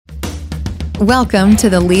Welcome to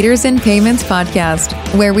the Leaders in Payments podcast,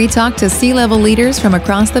 where we talk to C-level leaders from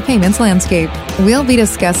across the payments landscape. We'll be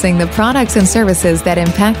discussing the products and services that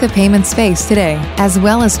impact the payment space today, as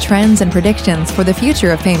well as trends and predictions for the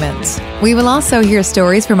future of payments. We will also hear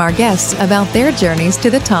stories from our guests about their journeys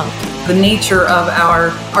to the top. The nature of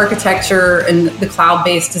our architecture and the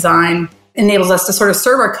cloud-based design enables us to sort of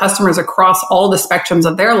serve our customers across all the spectrums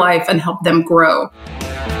of their life and help them grow.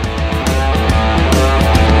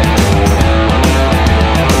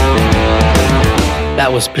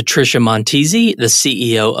 That was Patricia Montesi, the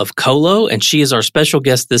CEO of Colo, and she is our special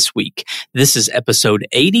guest this week. This is episode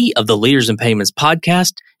 80 of the Leaders in Payments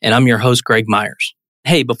podcast, and I'm your host, Greg Myers.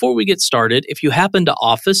 Hey, before we get started, if you happen to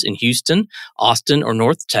office in Houston, Austin, or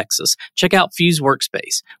North Texas, check out Fuse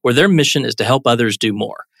Workspace, where their mission is to help others do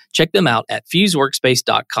more. Check them out at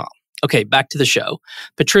fuseworkspace.com. Okay, back to the show.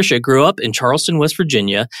 Patricia grew up in Charleston, West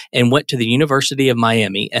Virginia, and went to the University of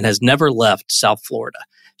Miami and has never left South Florida.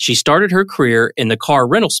 She started her career in the car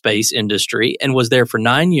rental space industry and was there for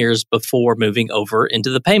 9 years before moving over into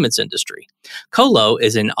the payments industry. Colo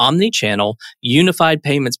is an omni-channel, unified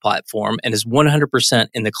payments platform and is 100%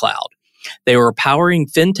 in the cloud. They were powering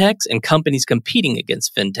fintechs and companies competing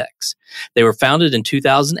against fintechs. They were founded in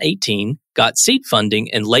 2018, got seed funding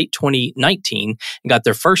in late 2019, and got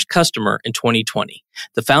their first customer in 2020.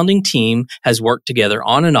 The founding team has worked together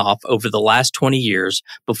on and off over the last 20 years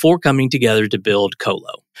before coming together to build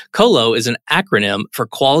Colo. Colo is an acronym for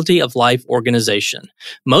Quality of Life Organization.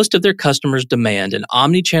 Most of their customers demand an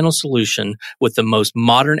omni-channel solution with the most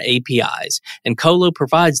modern APIs, and Colo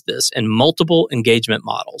provides this in multiple engagement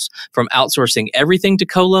models, from outsourcing everything to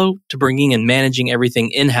Colo to bringing and managing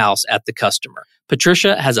everything in-house at the customer.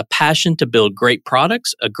 Patricia has a passion to build great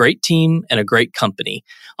products, a great team, and a great company.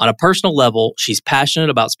 On a personal level, she's passionate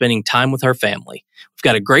about spending time with her family. We've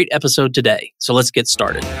got a great episode today, so let's get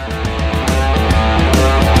started.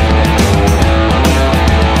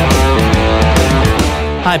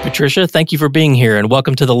 Hi, Patricia. Thank you for being here, and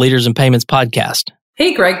welcome to the Leaders in Payments podcast.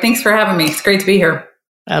 Hey, Greg. Thanks for having me. It's great to be here.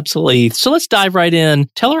 Absolutely. So let's dive right in.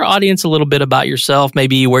 Tell our audience a little bit about yourself,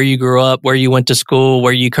 maybe where you grew up, where you went to school,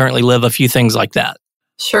 where you currently live, a few things like that.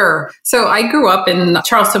 Sure. So I grew up in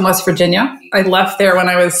Charleston, West Virginia. I left there when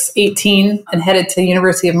I was 18 and headed to the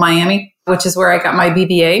University of Miami, which is where I got my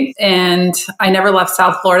BBA. And I never left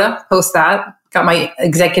South Florida post that. Got my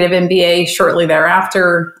executive MBA shortly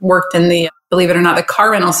thereafter, worked in the, believe it or not, the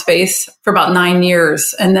car rental space for about 9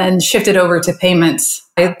 years, and then shifted over to payments.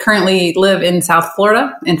 I currently live in South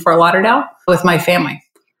Florida in Fort Lauderdale with my family.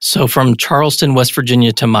 So from Charleston, West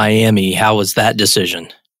Virginia to Miami, how was that decision?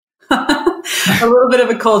 A little bit of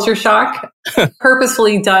a culture shock,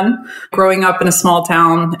 purposefully done, growing up in a small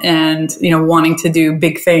town and, wanting to do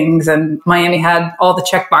big things. And Miami had all the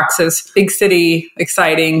check boxes, big city,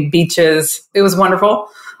 exciting, beaches. It was wonderful.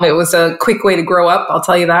 It was a quick way to grow up, I'll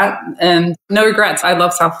tell you that. And no regrets. I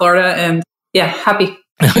love South Florida and happy.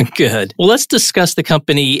 Good. Well, let's discuss the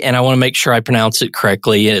company, and I want to make sure I pronounce it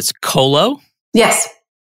correctly. It's Colo? Yes.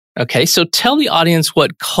 Okay, so tell the audience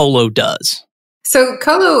what Colo does. So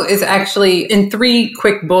Colo is actually, in 3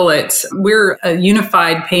 quick bullets, we're a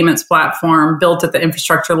unified payments platform built at the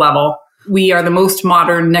infrastructure level. We are the most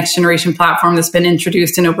modern next generation platform that's been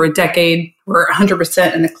introduced in over a decade. We're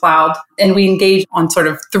 100% in the cloud, and we engage on sort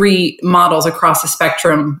of 3 models across the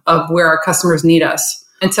spectrum of where our customers need us.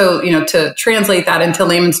 And so, to translate that into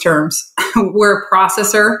layman's terms, we're a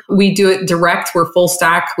processor. We do it direct. We're full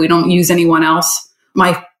stack. We don't use anyone else.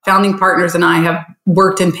 My founding partners and I have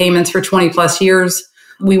worked in payments for 20 plus years.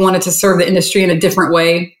 We wanted to serve the industry in a different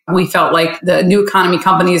way. We felt like the new economy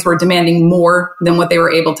companies were demanding more than what they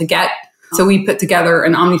were able to get. So we put together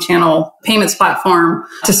an omni-channel payments platform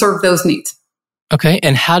to serve those needs. Okay.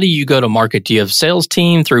 And how do you go to market? Do you have a sales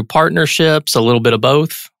team, through partnerships, a little bit of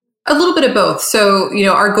both? A little bit of both. So,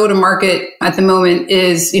 our go-to-market at the moment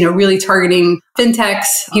is, really targeting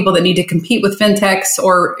fintechs, people that need to compete with fintechs,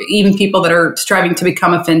 or even people that are striving to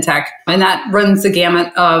become a fintech. And that runs the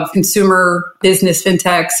gamut of consumer business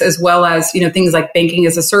fintechs, as well as, things like banking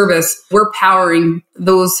as a service. We're powering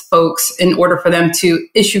those folks in order for them to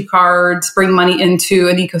issue cards, bring money into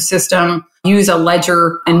an ecosystem, use a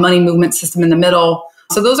ledger and money movement system in the middle.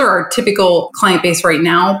 So those are our typical client base right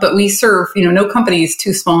now, but we serve, no company is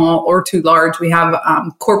too small or too large. We have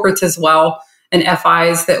corporates as well and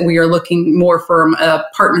FIs that we are looking more from a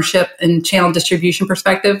partnership and channel distribution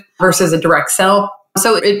perspective versus a direct sell.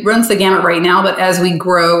 So it runs the gamut right now, but as we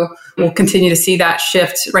grow, we'll continue to see that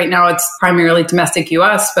shift. Right now, it's primarily domestic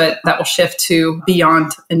US, but that will shift to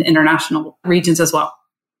beyond and international regions as well.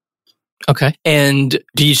 Okay. And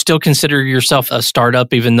do you still consider yourself a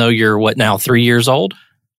startup, even though you're 3 years old?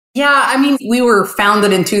 Yeah, I mean, we were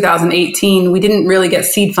founded in 2018. We didn't really get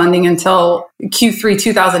seed funding until Q3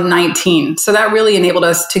 2019. So that really enabled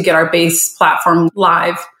us to get our base platform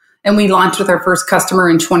live. And we launched with our first customer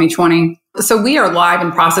in 2020. So we are live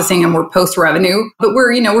and processing and we're post revenue, but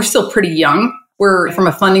we're still pretty young. We're from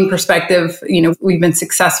a funding perspective, we've been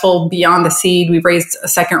successful beyond the seed. We've raised a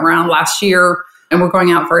second round last year and we're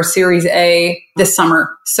going out for our Series A this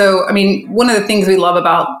summer. So, I mean, one of the things we love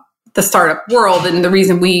about the startup world and the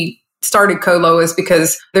reason we started Colo is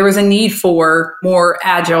because there was a need for more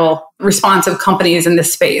agile, responsive companies in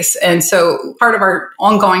this space. And so part of our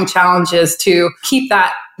ongoing challenge is to keep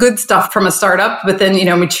that good stuff from a startup, but then,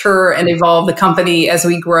 mature and evolve the company as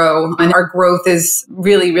we grow. And our growth is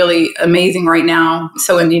really, really amazing right now.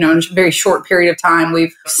 So in a very short period of time,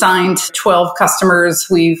 we've signed 12 customers.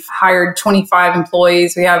 We've hired 25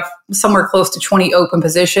 employees. We have somewhere close to 20 open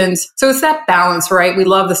positions. So it's that balance, right? We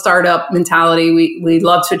love the startup mentality. We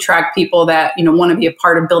love to attract people that, want to be a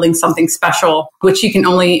part of building something special, which you can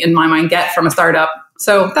only, in my mind, get from a startup.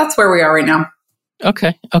 So that's where we are right now.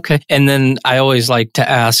 Okay. And then I always like to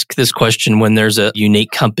ask this question when there's a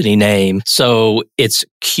unique company name. So it's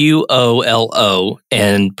QOLO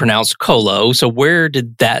and pronounced Colo. So where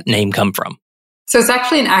did that name come from? So it's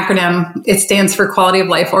actually an acronym. It stands for Quality of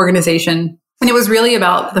Life Organization. And it was really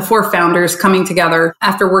about the 4 founders coming together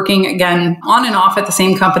after working, again, on and off at the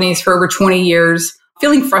same companies for over 20 years,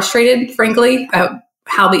 feeling frustrated, frankly, at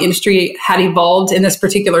how the industry had evolved in this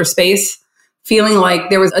particular space. Feeling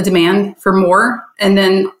like there was a demand for more. And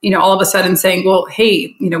then, all of a sudden saying, well,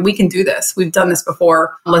 hey, we can do this. We've done this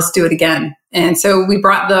before. Let's do it again. And so we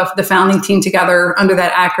brought the founding team together under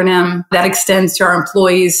that acronym that extends to our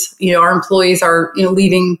employees. Our employees are,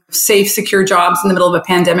 leaving safe, secure jobs in the middle of a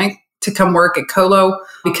pandemic to come work at Colo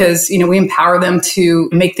because, we empower them to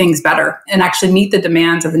make things better and actually meet the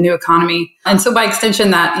demands of the new economy. And so by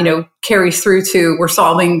extension, that, carries through to we're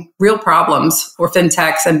solving real problems for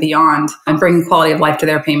fintechs and beyond and bringing quality of life to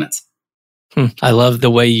their payments. I love the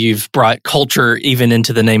way you've brought culture even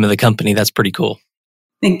into the name of the company. That's pretty cool.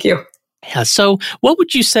 Thank you. Yeah. So what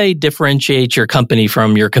would you say differentiates your company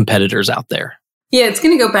from your competitors out there? Yeah, it's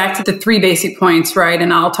going to go back to the 3 basic points, right?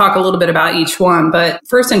 And I'll talk a little bit about each one. But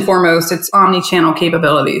first and foremost, it's omni-channel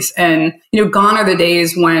capabilities. And, gone are the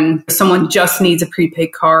days when someone just needs a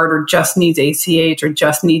prepaid card or just needs ACH or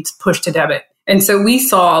just needs push to debit. And so we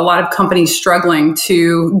saw a lot of companies struggling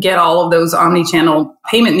to get all of those omni-channel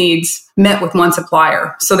payment needs met with one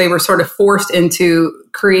supplier. So they were sort of forced into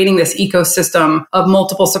creating this ecosystem of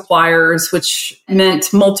multiple suppliers, which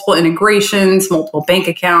meant multiple integrations, multiple bank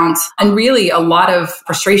accounts, and really a lot of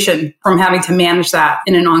frustration from having to manage that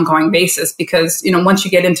in an ongoing basis. Because, once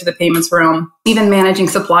you get into the payments realm, even managing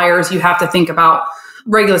suppliers, you have to think about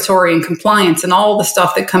regulatory and compliance and all the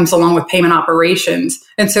stuff that comes along with payment operations.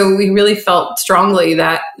 And so we really felt strongly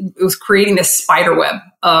that it was creating this spider web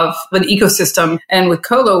of an ecosystem. And with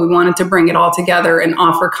Colo, we wanted to bring it all together and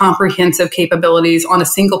offer comprehensive capabilities on a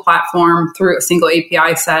single platform through a single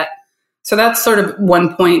API set. So that's sort of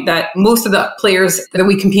one point, that most of the players that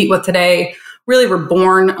we compete with today really were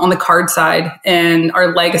born on the card side and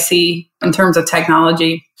our legacy in terms of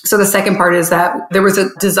technology. So the second part is that there was a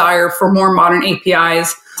desire for more modern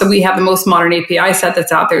APIs. So we have the most modern API set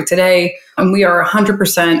that's out there today, and we are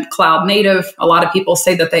 100% cloud native. A lot of people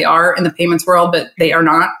say that they are in the payments world, but they are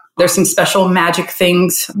not. There's some special magic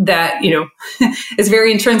things that, is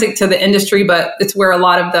very intrinsic to the industry, but it's where a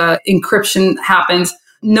lot of the encryption happens.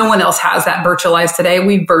 No one else has that virtualized today.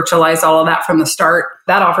 We virtualized all of that from the start.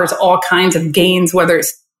 That offers all kinds of gains, whether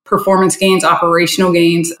it's performance gains, operational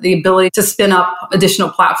gains, the ability to spin up additional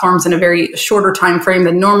platforms in a very shorter time frame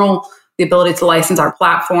than normal, the ability to license our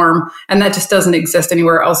platform. And that just doesn't exist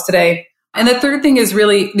anywhere else today. And the third thing is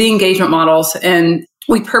really the engagement models. And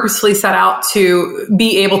we purposefully set out to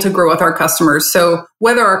be able to grow with our customers. So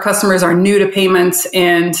whether our customers are new to payments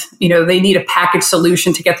and, they need a package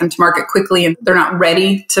solution to get them to market quickly and they're not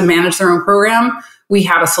ready to manage their own program, we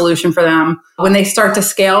have a solution for them. When they start to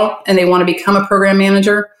scale and they want to become a program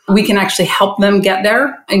manager, we can actually help them get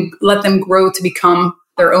there and let them grow to become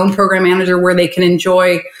their own program manager, where they can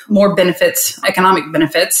enjoy more benefits, economic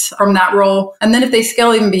benefits from that role. And then if they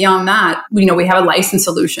scale even beyond that, we have a license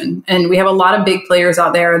solution. And we have a lot of big players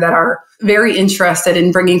out there that are very interested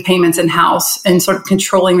in bringing payments in-house and sort of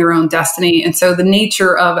controlling their own destiny. And so the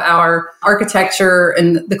nature of our architecture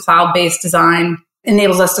and the cloud-based design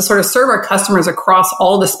enables us to sort of serve our customers across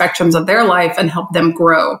all the spectrums of their life and help them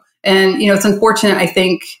grow. And, it's unfortunate, I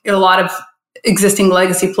think, a lot of existing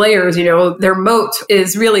legacy players, their moat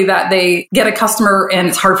is really that they get a customer and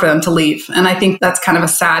it's hard for them to leave. And I think that's kind of a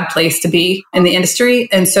sad place to be in the industry.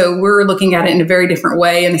 And so we're looking at it in a very different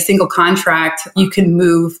way. In a single contract, you can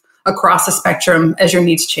move across the spectrum as your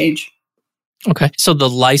needs change. Okay. So the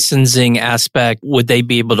licensing aspect, would they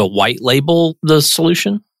be able to white label the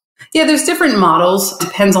solution? Yeah, there's different models.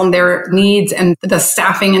 Depends on their needs and the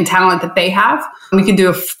staffing and talent that they have. We can do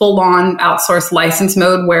a full-on outsourced license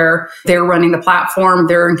mode where they're running the platform,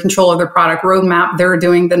 they're in control of their product roadmap, they're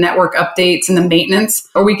doing the network updates and the maintenance,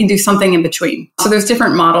 or we can do something in between. So there's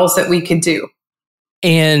different models that we could do.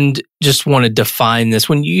 And just want to define this.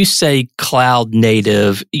 When you say cloud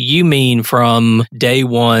native, you mean from day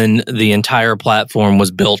one, the entire platform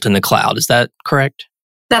was built in the cloud. Is that correct?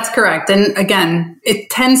 That's correct. And again, it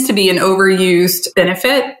tends to be an overused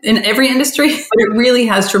benefit in every industry, but it really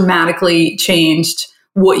has dramatically changed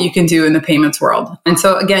what you can do in the payments world. And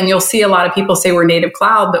so again, you'll see a lot of people say we're native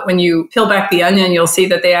cloud, but when you peel back the onion, you'll see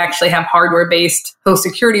that they actually have hardware-based host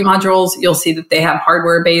security modules. You'll see that they have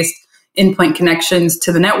hardware-based endpoint connections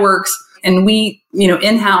to the networks. And we,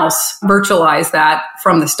 in-house virtualize that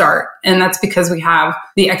from the start. And that's because we have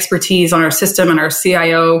the expertise on our system, and our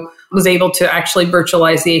CIO was able to actually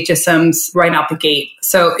virtualize the HSMs right out the gate.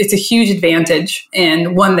 So it's a huge advantage,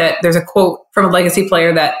 and one that there's a quote from a legacy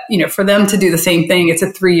player that, for them to do the same thing, it's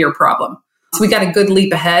a 3-year problem. So we got a good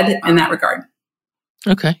leap ahead in that regard.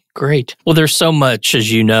 Okay, great. Well, there's so much,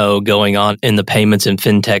 as you know, going on in the payments and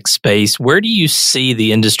fintech space. Where do you see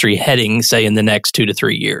the industry heading, say, in the next 2 to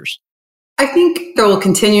 3 years? I think there will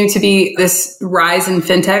continue to be this rise in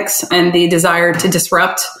fintechs and the desire to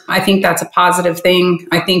disrupt. I think that's a positive thing.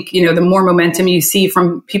 I think, the more momentum you see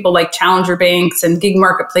from people like challenger banks and gig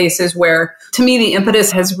marketplaces, where to me, the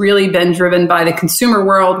impetus has really been driven by the consumer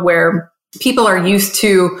world, where people are used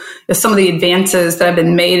to some of the advances that have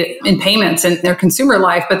been made in payments in their consumer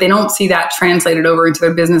life, but they don't see that translated over into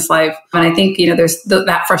their business life. And I think, there's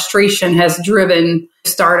that frustration has driven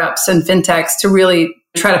startups and fintechs to really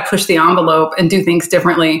try to push the envelope and do things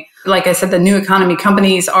differently. Like I said, the new economy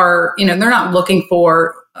companies are, they're not looking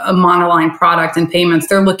for a monoline product in payments.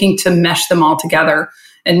 They're looking to mesh them all together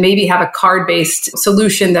and maybe have a card-based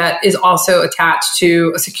solution that is also attached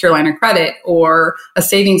to a secure line of credit or a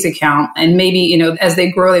savings account. And maybe, as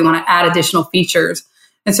they grow, they want to add additional features.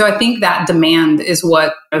 And so I think that demand is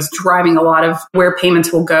what is driving a lot of where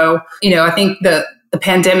payments will go. I think the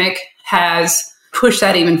pandemic has push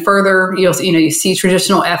that even further. You see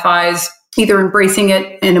traditional FIs either embracing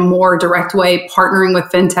it in a more direct way, partnering with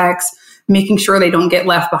fintechs, making sure they don't get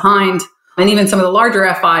left behind. And even some of the larger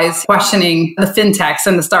FIs questioning the fintechs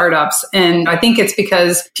and the startups. And I think it's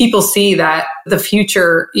because people see that the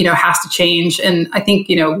future, has to change. And I think,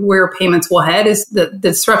 where payments will head is the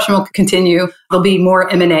disruption will continue. There'll be more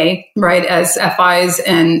M&A, right? As FIs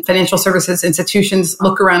and financial services institutions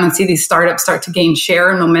look around and see these startups start to gain share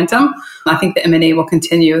and momentum, I think the M&A will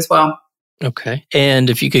continue as well. Okay. And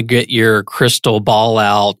if you could get your crystal ball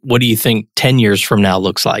out, what do you think 10 years from now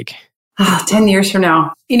looks like? 10 years from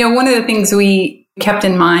now. One of the things we kept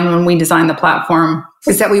in mind when we designed the platform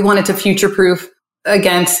is that we wanted to future-proof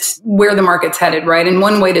against where the market's headed, right? And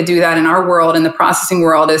one way to do that in our world, in the processing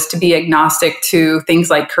world, is to be agnostic to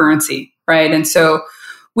things like currency, right? And so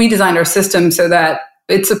we designed our system so that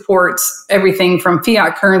it supports everything from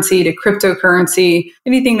fiat currency to cryptocurrency.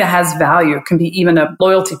 Anything that has value. It can be even a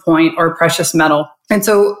loyalty point or a precious metal. And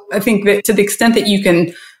so I think that to the extent that you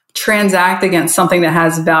can transact against something that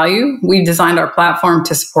has value, we've designed our platform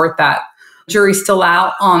to support that. Jury's still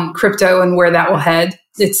out on crypto and where that will head.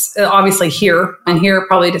 It's obviously here and here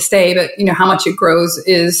probably to stay, but how much it grows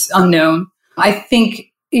is unknown. I think,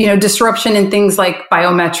 disruption in things like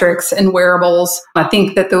biometrics and wearables, I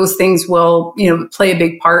think that those things will, play a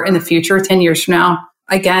big part in the future 10 years from now.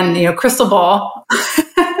 Again, crystal ball.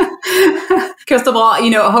 Crystal ball,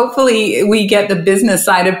 hopefully we get the business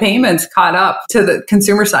side of payments caught up to the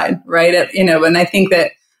consumer side, right? And I think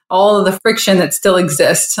that all of the friction that still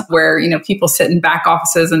exists where, people sit in back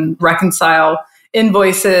offices and reconcile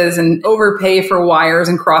invoices and overpay for wires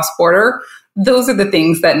and cross-border, those are the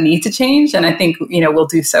things that need to change. And I think, we'll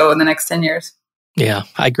do so in the next 10 years. Yeah,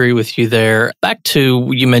 I agree with you there. Back to,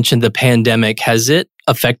 you mentioned the pandemic. Has it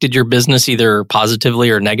affected your business either positively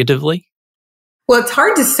or negatively? Well, it's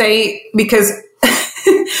hard to say because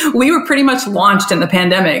we were pretty much launched in the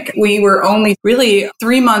pandemic. We were only really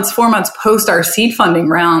 4 months post our seed funding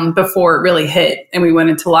round before it really hit and we went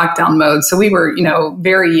into lockdown mode. So we were,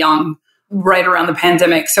 very young right around the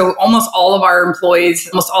pandemic. So almost all of our employees,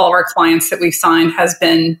 almost all of our clients that we've signed has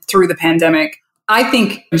been through the pandemic. I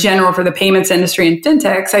think in general for the payments industry and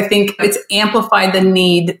fintechs, I think it's amplified the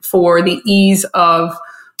need for the ease of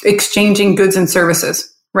exchanging goods and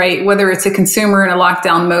services, right? Whether it's a consumer in a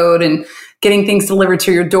lockdown mode and getting things delivered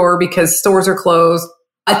to your door because stores are closed.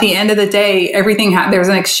 At the end of the day, everything there's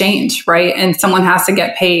an exchange, right? And someone has to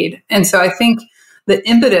get paid. And so I think the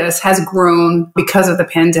impetus has grown because of the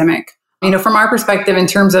pandemic. From our perspective, in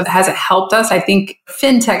terms of has it helped us? I think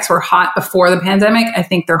fintechs were hot before the pandemic. I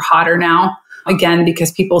think they're hotter now, again,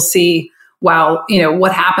 because people see, wow,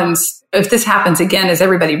 what happens if this happens again? Is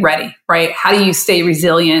everybody ready, right? How do you stay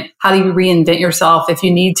resilient? How do you reinvent yourself if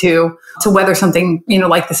you need to weather something,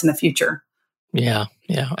 like this in the future? Yeah,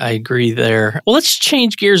 I agree there. Well, let's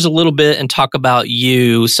change gears a little bit and talk about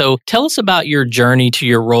you. So tell us about your journey to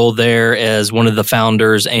your role there as one of the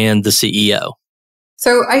founders and the CEO.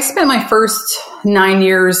 So I spent my first 9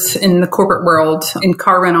 years in the corporate world in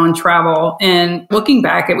car rental and travel. And looking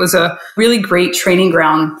back, it was a really great training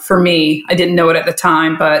ground for me. I didn't know it at the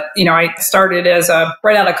time, but I started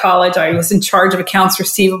right out of college. I was in charge of accounts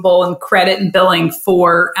receivable and credit and billing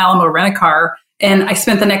for Alamo Rent-A-Car. And I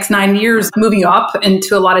spent the next 9 years moving up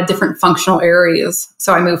into a lot of different functional areas.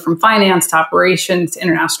 So I moved from finance to operations to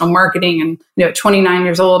international marketing. And at 29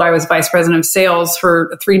 years old, I was vice president of sales for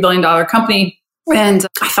a $3 billion company. And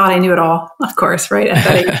I thought I knew it all, of course, right? At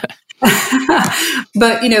that age.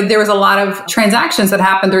 But, there was a lot of transactions that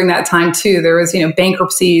happened during that time too. There was,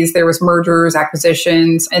 bankruptcies, there was mergers,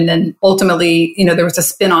 acquisitions. And then ultimately, there was a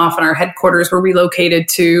spinoff and our headquarters were relocated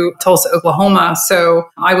to Tulsa, Oklahoma. So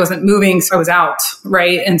I wasn't moving, so I was out,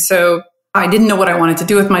 right? And so I didn't know what I wanted to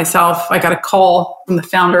do with myself. I got a call from the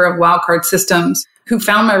founder of Wildcard Systems who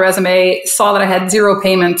found my resume, saw that I had zero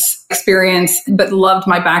payments experience, but loved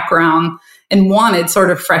my background and wanted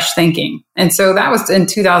sort of fresh thinking. And so that was in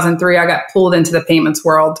 2003, I got pulled into the payments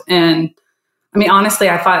world. And honestly,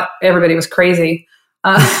 I thought everybody was crazy.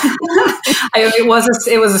 It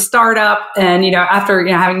was a startup. And, after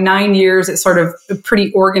having 9 years, it's sort of a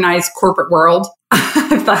pretty organized corporate world.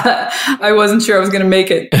 I thought I wasn't sure I was going to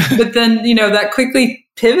make it. But then, that quickly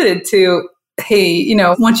pivoted to, hey,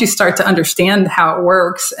 once you start to understand how it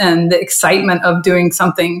works and the excitement of doing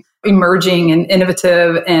something emerging and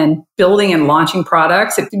innovative and building and launching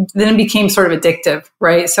products, then it became sort of addictive,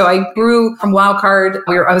 right? So I grew from Wildcard.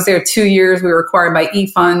 I was there 2 years. We were acquired by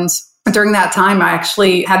eFunds. During that time, I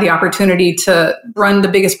actually had the opportunity to run the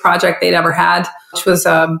biggest project they'd ever had, which was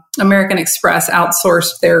American Express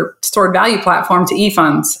outsourced their stored value platform to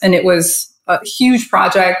eFunds. And it was a huge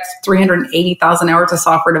project, 380,000 hours of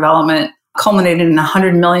software development, culminated in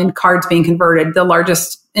 100 million cards being converted, the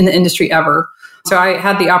largest in the industry ever. So I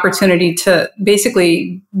had the opportunity to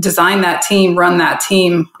basically design that team, run that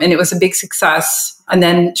team, and it was a big success. And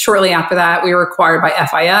then shortly after that, we were acquired by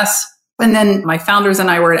FIS. And then my founders and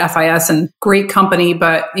I were at FIS, and great company,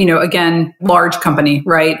 but, again, large company,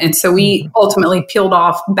 right? And so we ultimately peeled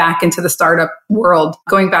off back into the startup world,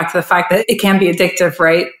 going back to the fact that it can be addictive,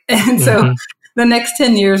 right? And so the next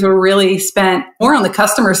 10 years were really spent more on the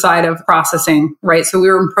customer side of processing, right? So we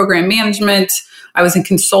were in program management. I was in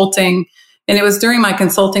consulting. And it was during my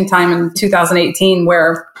consulting time in 2018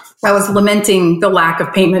 where I was lamenting the lack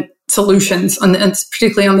of payment solutions,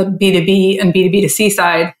 particularly on the B2B and B2B2C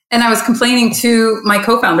side. And I was complaining to my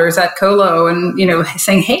co-founders at Colo and,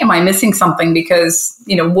 saying, hey, am I missing something? Because,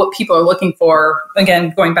 what people are looking for,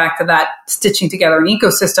 again, going back to that stitching together an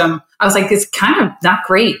ecosystem, I was like, it's kind of not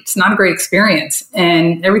great. It's not a great experience.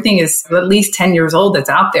 And everything is at least 10 years old that's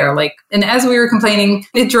out there. And as we were complaining,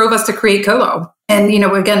 it drove us to create Colo. And,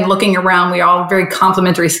 again, looking around, we all have very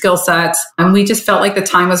complementary skill sets. And we just felt like the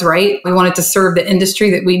time was right. We wanted to serve the industry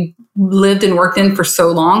that we lived and worked in for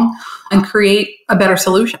so long and create a better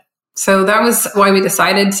solution. So that was why we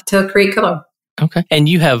decided to create Colo. Okay. And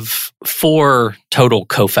you have 4 total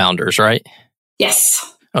co-founders, right?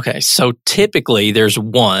 Yes. Okay. So typically there's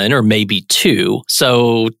 1 or maybe 2.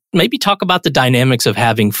 So maybe talk about the dynamics of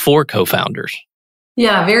having 4 co-founders.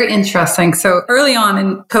 Yeah, very interesting. So early on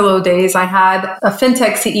in Colo days, I had a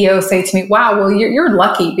fintech CEO say to me, wow, well, you're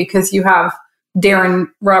lucky because you have Darren,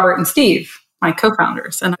 Robert, and Steve, my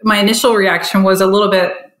co-founders. And my initial reaction was a little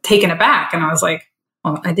bit taken aback. And I was like,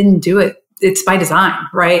 well, I didn't do it. It's by design,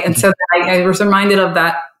 right? And so I was reminded of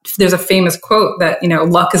that. There's a famous quote that,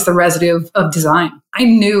 luck is the residue of design. I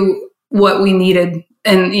knew what we needed.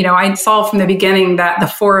 And, I saw from the beginning that the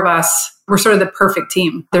 4 of us were sort of the perfect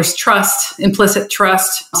team. There's trust, implicit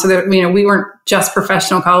trust. So that, we weren't just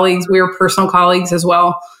professional colleagues. We were personal colleagues as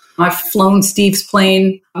well. I've flown Steve's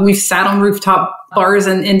plane. We've sat on rooftop bars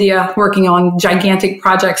in India working on gigantic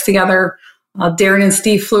projects together. Darren and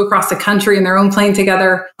Steve flew across the country in their own plane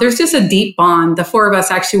together. There's just a deep bond. The four of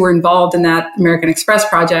us actually were involved in that American Express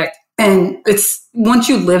project. And it's once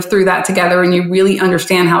you live through that together and you really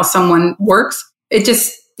understand how someone works, it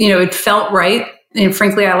just, it felt right. And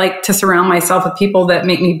frankly, I like to surround myself with people that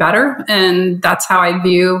make me better. And that's how I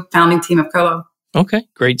view founding team of Colo. Okay,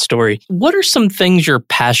 great story. What are some things you're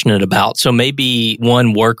passionate about? So maybe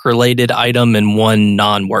one work-related item and one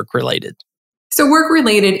non-work-related. So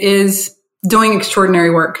work-related is doing extraordinary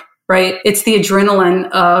work, right? It's the adrenaline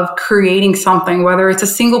of creating something, whether it's a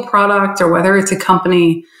single product or whether it's a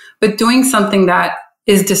company, but doing something that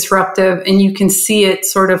is disruptive and you can see it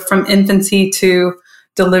sort of from infancy to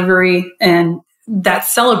delivery and that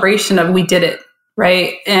celebration of we did it,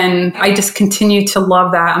 right? And I just continue to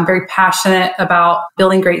love that. I'm very passionate about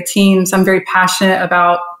building great teams. I'm very passionate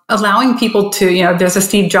about allowing people to, there's a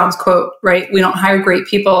Steve Jobs quote, right? We don't hire great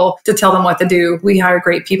people to tell them what to do. We hire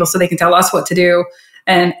great people so they can tell us what to do.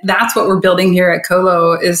 And that's what we're building here at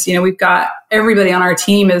Colo is, we've got everybody on our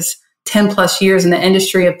team is 10 plus years in the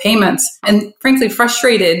industry of payments and frankly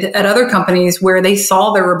frustrated at other companies where they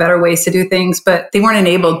saw there were better ways to do things, but they weren't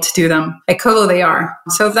enabled to do them. At Colo, they are.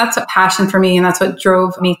 So that's a passion for me. And that's what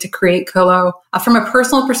drove me to create Colo. From a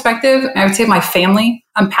personal perspective, I would say my family.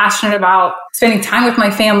 I'm passionate about spending time with my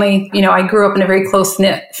family. I grew up in a very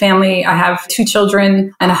close-knit family. I have 2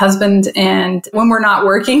 children and a husband. And when we're not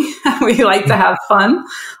working, we like to have fun,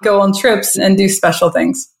 go on trips and do special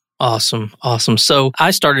things. Awesome. So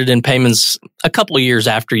I started in payments a couple of years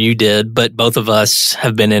after you did, but both of us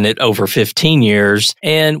have been in it over 15 years.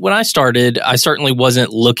 And when I started, I certainly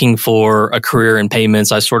wasn't looking for a career in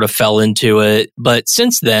payments. I sort of fell into it. But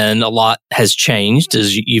since then, a lot has changed,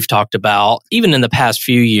 as you've talked about, even in the past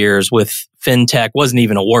few years with fintech wasn't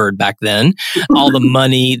even a word back then. All the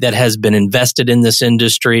money that has been invested in this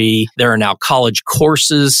industry. There are now college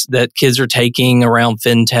courses that kids are taking around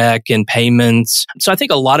fintech and payments. So I think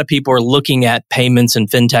a lot of people are looking at payments and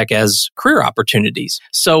fintech as career opportunities.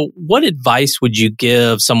 So what advice would you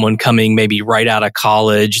give someone coming maybe right out of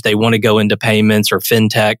college? They want to go into payments or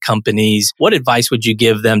fintech companies. What advice would you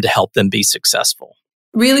give them to help them be successful?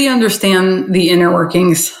 Really understand the inner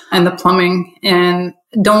workings and the plumbing and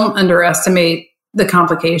don't underestimate the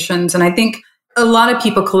complications. And I think a lot of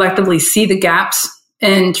people collectively see the gaps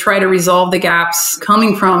and try to resolve the gaps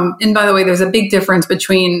coming from, and by the way, there's a big difference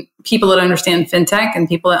between people that understand fintech and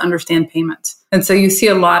people that understand payments. And so you see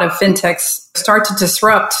a lot of fintechs start to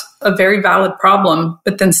disrupt a very valid problem,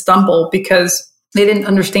 but then stumble because they didn't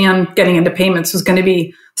understand getting into payments was going to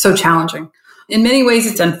be so challenging. In many ways,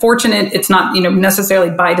 it's unfortunate. It's not, necessarily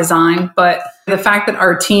by design, but the fact that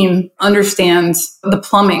our team understands the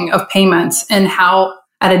plumbing of payments and how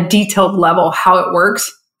at a detailed level, how it works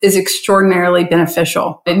is extraordinarily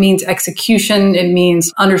beneficial. It means execution. It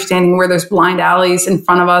means understanding where there's blind alleys in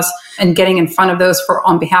front of us and getting in front of those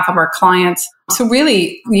on behalf of our clients. So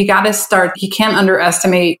really, you got to start. You can't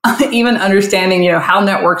underestimate even understanding, how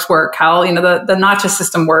networks work, how, the Nacha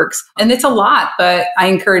system works. And it's a lot, but I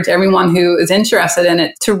encourage everyone who is interested in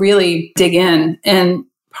it to really dig in. And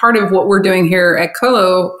part of what we're doing here at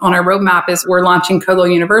Colo on our roadmap is we're launching Colo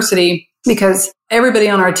University because everybody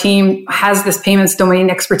on our team has this payments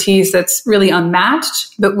domain expertise that's really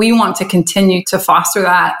unmatched, but we want to continue to foster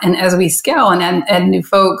that. And as we scale and add new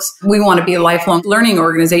folks, we want to be a lifelong learning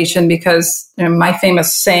organization because my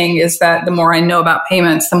famous saying is that the more I know about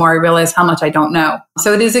payments, the more I realize how much I don't know.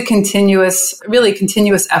 So it is a continuous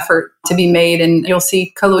effort to be made. And you'll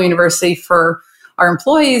see Colo University for our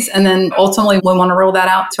employees. And then ultimately, we want to roll that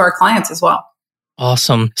out to our clients as well.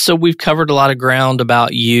 Awesome. So we've covered a lot of ground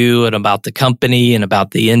about you and about the company and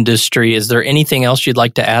about the industry. Is there anything else you'd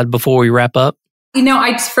like to add before we wrap up? First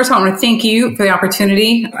of all, I want to thank you for the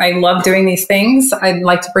opportunity. I love doing these things. I'd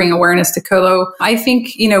like to bring awareness to Colo. I think,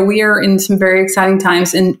 we are in some very exciting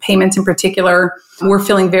times in payments in particular. We're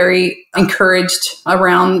feeling very encouraged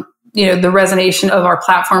around the resonation of our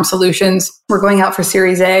platform solutions. We're going out for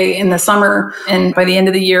Series A in the summer. And by the end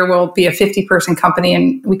of the year, we'll be a 50-person company.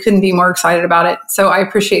 And we couldn't be more excited about it. So I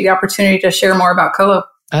appreciate the opportunity to share more about Colo.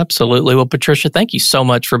 Absolutely. Well, Patricia, thank you so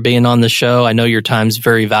much for being on the show. I know your time's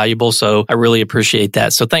very valuable, so I really appreciate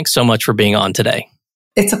that. So thanks so much for being on today.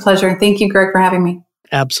 It's a pleasure. Thank you, Greg, for having me.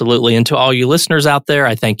 Absolutely. And to all you listeners out there,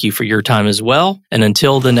 I thank you for your time as well. And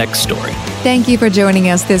until the next story. Thank you for joining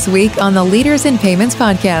us this week on the Leaders in Payments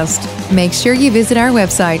podcast. Make sure you visit our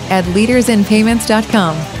website at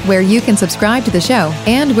leadersinpayments.com, where you can subscribe to the show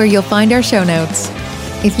and where you'll find our show notes.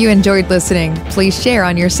 If you enjoyed listening, please share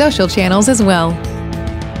on your social channels as well.